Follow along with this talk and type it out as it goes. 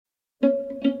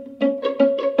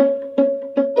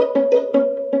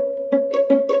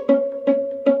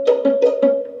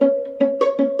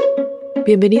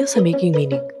Bienvenidos a Making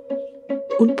Meaning,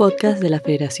 un podcast de la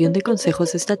Federación de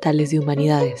Consejos Estatales de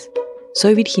Humanidades.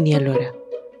 Soy Virginia Lora.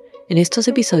 En estos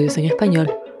episodios en español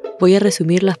voy a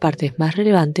resumir las partes más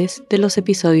relevantes de los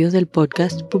episodios del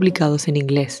podcast publicados en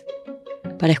inglés.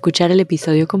 Para escuchar el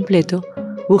episodio completo,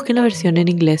 busquen la versión en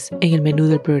inglés en el menú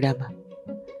del programa.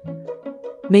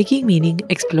 Making Meaning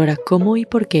explora cómo y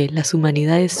por qué las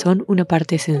humanidades son una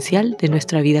parte esencial de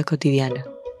nuestra vida cotidiana.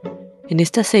 En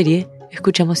esta serie,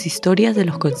 escuchamos historias de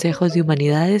los consejos de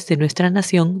humanidades de nuestra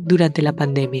nación durante la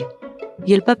pandemia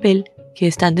y el papel que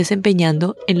están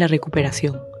desempeñando en la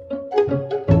recuperación.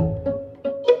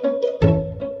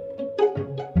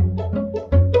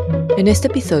 En este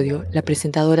episodio, la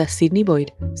presentadora Sydney Boyd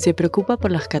se preocupa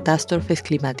por las catástrofes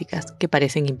climáticas que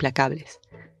parecen implacables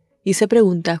y se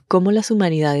pregunta cómo las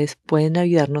humanidades pueden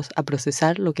ayudarnos a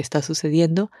procesar lo que está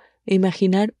sucediendo e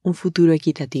imaginar un futuro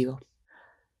equitativo.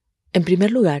 En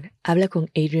primer lugar, habla con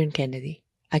Adrienne Kennedy,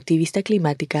 activista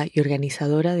climática y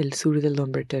organizadora del sur de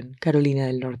Lumberton, Carolina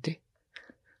del Norte.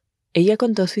 Ella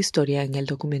contó su historia en el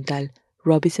documental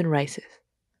Robinson Rises.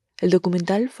 El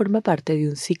documental forma parte de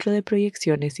un ciclo de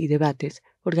proyecciones y debates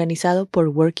organizado por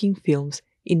Working Films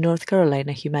y North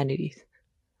Carolina Humanities.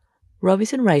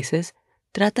 Robinson Rises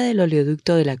trata del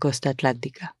oleoducto de la costa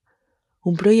atlántica,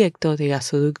 un proyecto de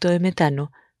gasoducto de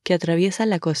metano que atraviesa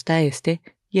la costa este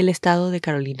y el estado de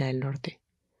Carolina del Norte.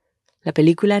 La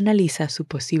película analiza su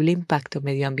posible impacto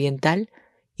medioambiental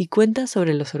y cuenta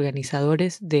sobre los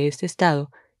organizadores de este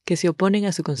estado que se oponen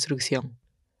a su construcción.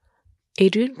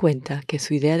 Adrienne cuenta que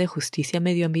su idea de justicia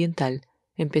medioambiental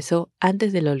empezó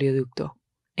antes del oleoducto,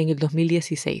 en el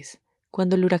 2016,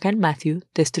 cuando el huracán Matthew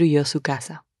destruyó su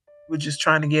casa. We're just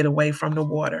trying to get away from the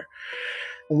water.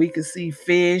 We could see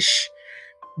fish,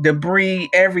 debris,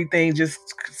 everything just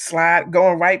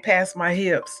going right past my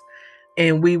hips.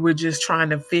 And we were just trying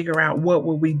to figure out what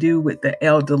would we do with the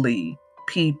elderly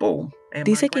people.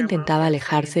 Dice que intentaba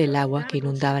alejarse del agua que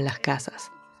inundaba las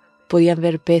casas. Podían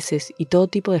ver peces y todo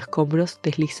tipo de escombros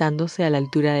deslizándose a la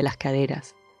altura de las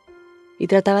caderas. Y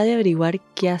trataba de averiguar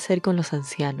qué hacer con los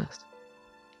ancianos.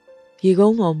 Llegó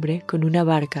un hombre con una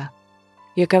barca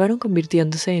y acabaron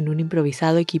convirtiéndose en un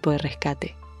improvisado equipo de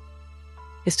rescate.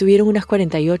 Estuvieron unas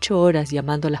 48 horas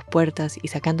llamando a las puertas y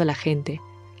sacando a la gente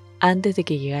antes de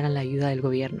que llegara la ayuda del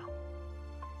gobierno.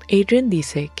 Adrienne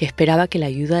dice que esperaba que la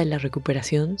ayuda de la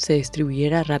recuperación se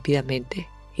distribuyera rápidamente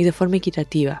y de forma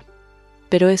equitativa,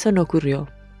 pero eso no ocurrió.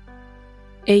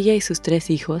 Ella y sus 3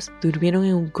 hijos durmieron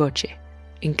en un coche,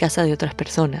 en casa de otras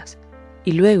personas,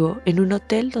 y luego en un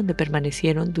hotel donde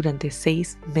permanecieron durante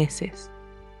 6 meses.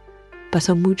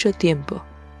 Pasó mucho tiempo,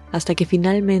 hasta que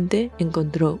finalmente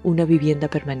encontró una vivienda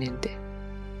permanente.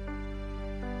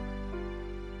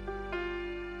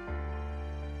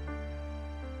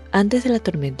 Antes de la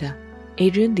tormenta,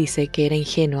 Adrienne dice que era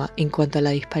ingenua en cuanto a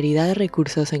la disparidad de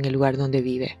recursos en el lugar donde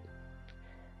vive.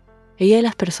 Ella y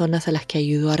las personas a las que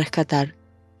ayudó a rescatar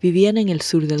vivían en el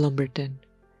sur de Lumberton.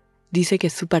 Dice que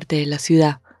su parte de la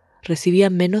ciudad recibía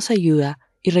menos ayuda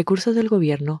y recursos del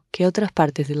gobierno que otras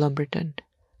partes de Lumberton.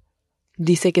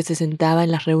 Dice que se sentaba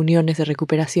en las reuniones de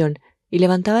recuperación y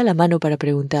levantaba la mano para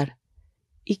preguntar,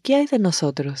 ¿y qué hay de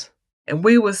nosotros? And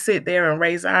we would sit there and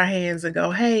raise our hands and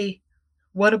go, hey,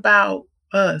 what about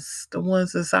us, the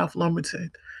ones in South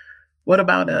Lumberton? What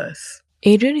about us?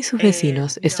 Adrienne y sus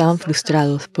vecinos estaban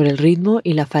frustrados por el ritmo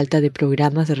y la falta de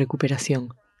programas de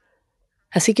recuperación.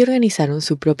 Así que organizaron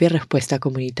su propia respuesta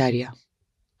comunitaria.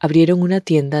 Abrieron una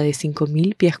tienda de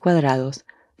 5,000 pies cuadrados,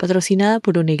 patrocinada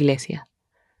por una iglesia.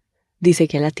 Dice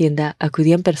que a la tienda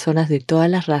acudían personas de todas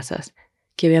las razas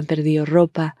que habían perdido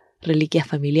ropa, reliquias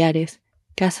familiares,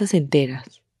 casas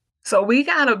enteras. So we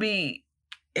gotta be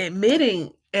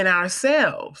admitting in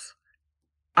ourselves,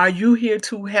 are you here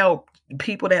to help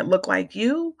people that look like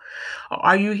you? Or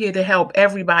are you here to help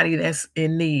everybody that's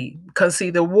in need? Because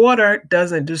see, the water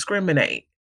doesn't discriminate.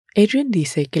 Adrienne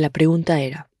dice que la pregunta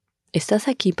era, ¿estás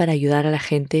aquí para ayudar a la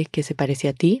gente que se parece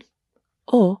a ti?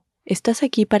 ¿O estás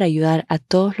aquí para ayudar a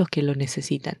todos los que lo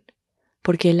necesitan?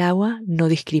 Porque el agua no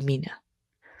discrimina.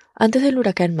 Antes del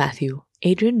huracán Matthew,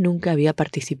 Adrienne nunca había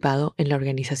participado en la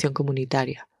organización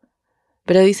comunitaria,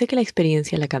 pero dice que la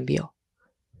experiencia la cambió.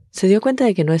 Se dio cuenta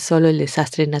de que no es solo el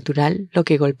desastre natural lo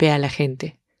que golpea a la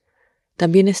gente.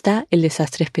 También está el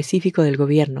desastre específico del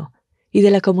gobierno y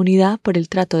de la comunidad por el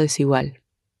trato desigual.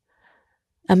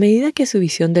 A medida que su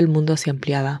visión del mundo se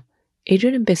ampliaba,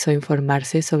 Adrienne empezó a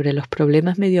informarse sobre los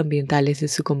problemas medioambientales de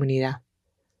su comunidad,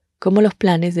 como los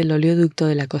planes del oleoducto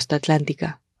de la costa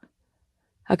atlántica.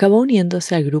 Acabó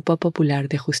uniéndose al grupo popular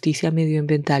de justicia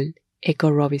medioambiental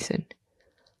Eco Robinson.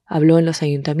 Habló en los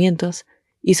ayuntamientos,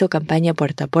 hizo campaña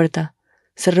puerta a puerta,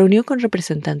 se reunió con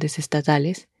representantes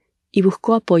estatales y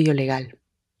buscó apoyo legal.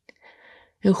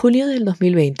 En junio del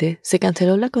 2020 se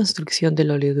canceló la construcción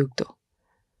del oleoducto.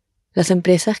 Las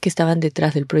empresas que estaban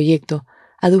detrás del proyecto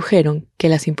adujeron que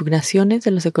las impugnaciones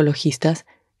de los ecologistas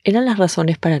eran las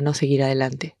razones para no seguir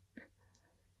adelante.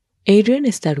 Adrienne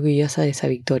está orgullosa de esa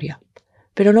victoria,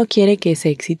 pero no quiere que ese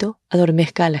éxito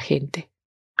adormezca a la gente.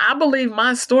 I believe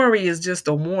my story is just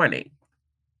a warning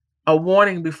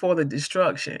before the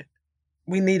destruction.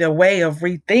 We need a way of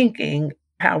rethinking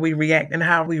how we react and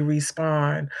how we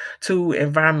respond to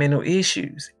environmental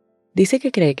issues. Dice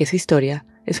que cree que su historia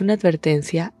es una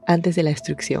advertencia antes de la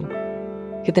destrucción,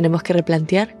 que tenemos que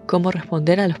replantear cómo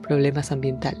responder a los problemas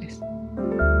ambientales.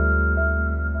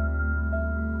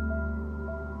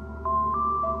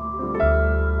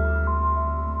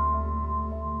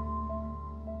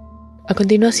 A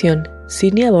continuación,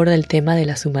 Sydney aborda el tema de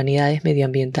las humanidades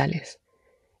medioambientales.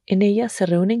 En ella se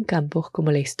reúnen campos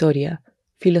como la historia,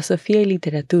 filosofía y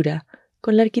literatura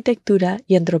con la arquitectura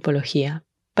y antropología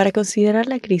para considerar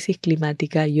la crisis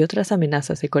climática y otras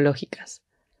amenazas ecológicas.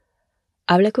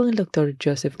 Habla con el Dr.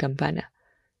 Joseph Campana,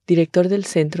 director del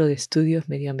Centro de Estudios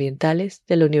Medioambientales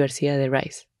de la Universidad de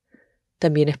Rice.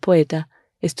 También es poeta,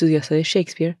 estudioso de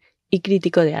Shakespeare y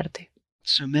crítico de arte.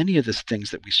 So many of the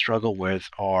things that we struggle with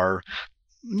are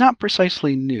not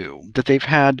precisely new, that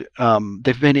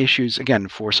they've been issues, again,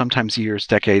 for sometimes years,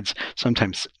 decades,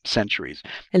 sometimes centuries.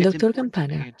 El Dr.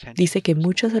 Campana dice que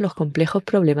muchos de los complejos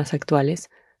problemas actuales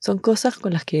son cosas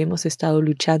con las que hemos estado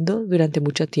luchando durante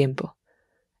mucho tiempo,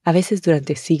 a veces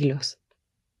durante siglos.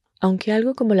 Aunque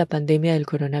algo como la pandemia del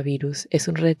coronavirus es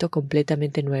un reto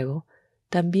completamente nuevo,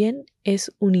 también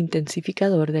es un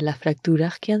intensificador de las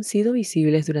fracturas que han sido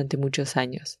visibles durante muchos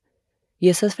años. Y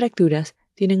esas fracturas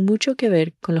tienen mucho que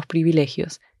ver con los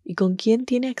privilegios y con quién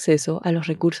tiene acceso a los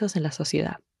recursos en la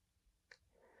sociedad.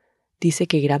 Dice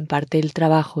que gran parte del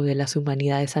trabajo de las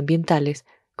humanidades ambientales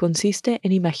consiste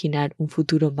en imaginar un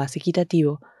futuro más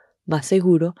equitativo, más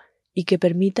seguro y que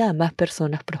permita a más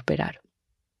personas prosperar.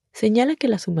 Señala que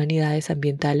las humanidades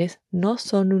ambientales no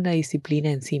son una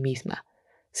disciplina en sí misma,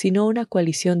 sino una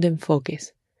coalición de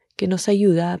enfoques que nos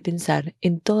ayuda a pensar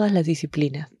en todas las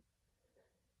disciplinas.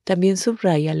 También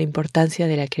subraya la importancia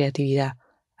de la creatividad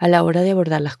a la hora de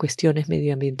abordar las cuestiones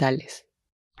medioambientales.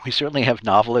 We certainly have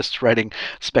novelists writing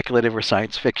speculative or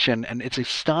science fiction, and it's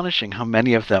astonishing how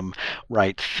many of them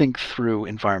think through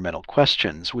environmental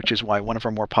questions, which is why one of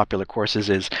our more popular courses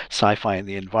is Sci-Fi and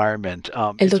the Environment.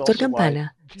 El Dr.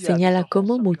 Campana señala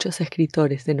cómo muchos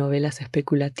escritores de novelas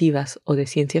especulativas o de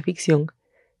ciencia ficción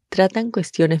tratan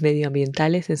cuestiones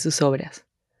medioambientales en sus obras.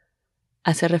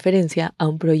 Hace referencia a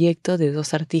un proyecto de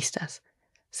dos artistas,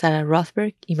 Sarah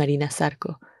Rothberg y Marina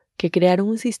Zarco, que crearon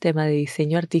un sistema de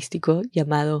diseño artístico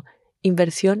llamado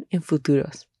Inversión en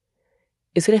Futuros.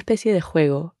 Es una especie de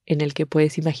juego en el que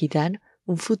puedes imaginar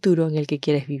un futuro en el que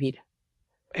quieres vivir.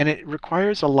 And it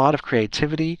requires a lot of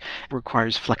creativity, it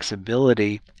requires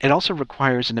flexibility, it also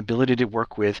requires an ability to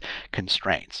work with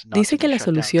constraints. Dice que la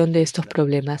solución de estos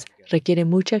problemas requiere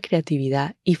mucha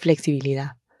creatividad y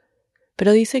flexibilidad,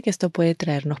 pero dice que esto puede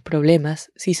traernos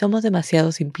problemas si somos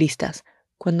demasiado simplistas,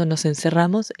 cuando nos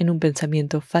encerramos en un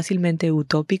pensamiento fácilmente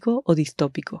utópico o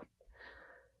distópico.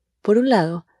 Por un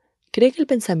lado, cree que el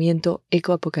pensamiento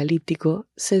ecoapocalíptico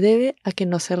se debe a que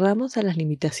nos cerramos a las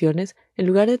limitaciones en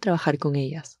lugar de trabajar con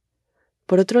ellas.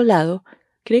 Por otro lado,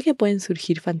 cree que pueden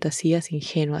surgir fantasías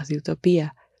ingenuas de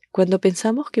utopía cuando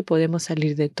pensamos que podemos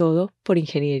salir de todo por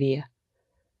ingeniería.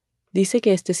 Dice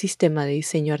que este sistema de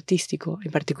diseño artístico,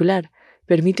 en particular,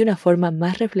 permite una forma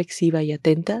más reflexiva y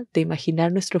atenta de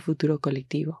imaginar nuestro futuro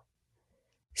colectivo.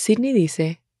 Sydney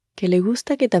dice que le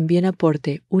gusta que también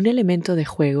aporte un elemento de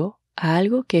juego a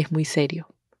algo que es muy serio.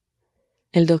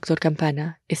 El Dr.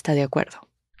 Campana está de acuerdo.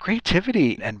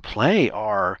 Creativity and play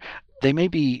they may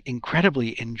be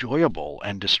incredibly enjoyable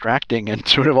and distracting and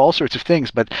sort of all sorts of things,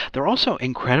 but they're also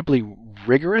incredibly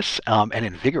rigorous and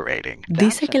invigorating.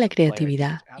 Dice que la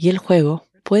creatividad y el juego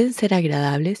pueden ser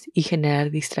agradables y generar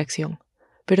distracción,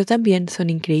 pero también son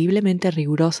increíblemente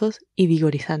rigurosos y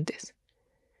vigorizantes.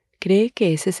 Cree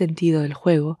que ese sentido del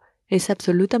juego es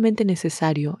absolutamente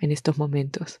necesario en estos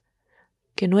momentos,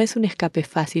 que no es un escape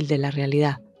fácil de la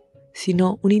realidad,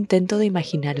 sino un intento de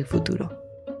imaginar el futuro.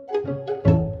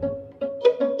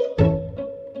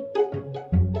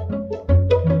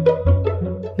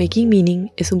 Making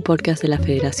Meaning es un podcast de la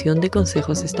Federación de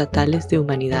Consejos Estatales de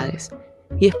Humanidades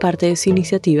y es parte de su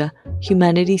iniciativa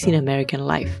Humanities in American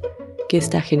Life, que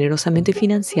está generosamente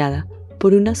financiada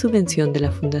por una subvención de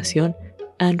la Fundación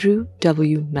Andrew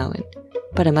W. Mellon.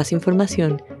 Para más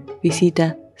información,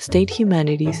 visita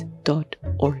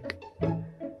statehumanities.org.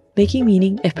 Making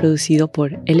Meaning es producido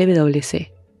por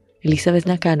LWC. Elizabeth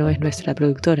Nakano es nuestra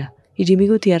productora y Jimmy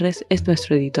Gutiérrez es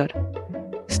nuestro editor.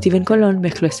 Steven Colón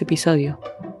mezcló este episodio.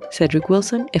 Cedric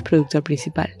Wilson es productor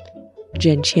principal.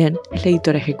 Jen Chien es la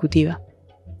editora ejecutiva.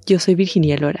 Yo soy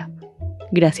Virginia Lora.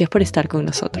 Gracias por estar con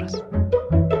nosotros.